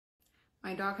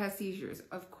My dog has seizures.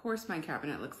 Of course my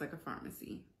cabinet looks like a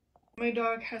pharmacy. My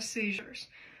dog has seizures.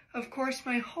 Of course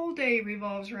my whole day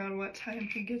revolves around what time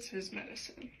he gets his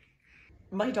medicine.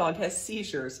 My dog has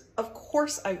seizures. Of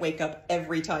course I wake up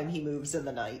every time he moves in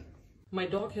the night. My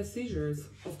dog has seizures.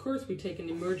 Of course we take an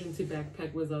emergency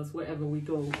backpack with us wherever we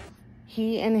go.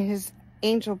 He and his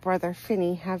angel brother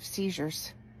Finny have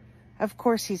seizures. Of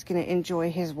course he's going to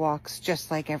enjoy his walks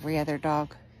just like every other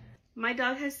dog. My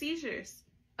dog has seizures.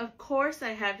 Of course I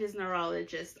have his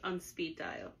neurologist on speed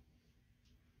dial.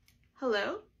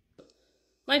 Hello?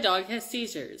 My dog has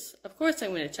seizures. Of course I'm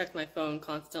going to check my phone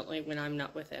constantly when I'm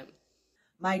not with him.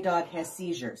 My dog has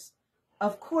seizures.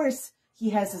 Of course he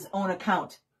has his own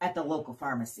account at the local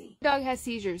pharmacy. My dog has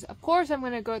seizures. Of course I'm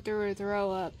going to go through her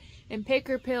throw up and pick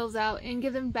her pills out and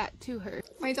give them back to her.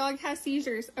 My dog has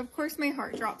seizures. Of course my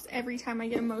heart drops every time I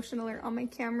get emotion alert on my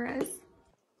cameras.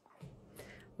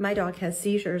 My dog has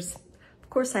seizures. Of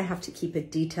course I have to keep a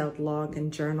detailed log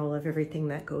and journal of everything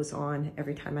that goes on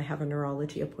every time I have a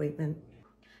neurology appointment.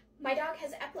 My dog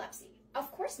has epilepsy.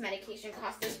 Of course medication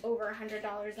costs us over $100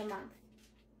 a month.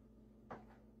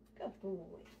 Good boy.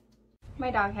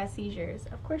 My dog has seizures.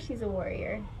 Of course she's a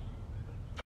warrior.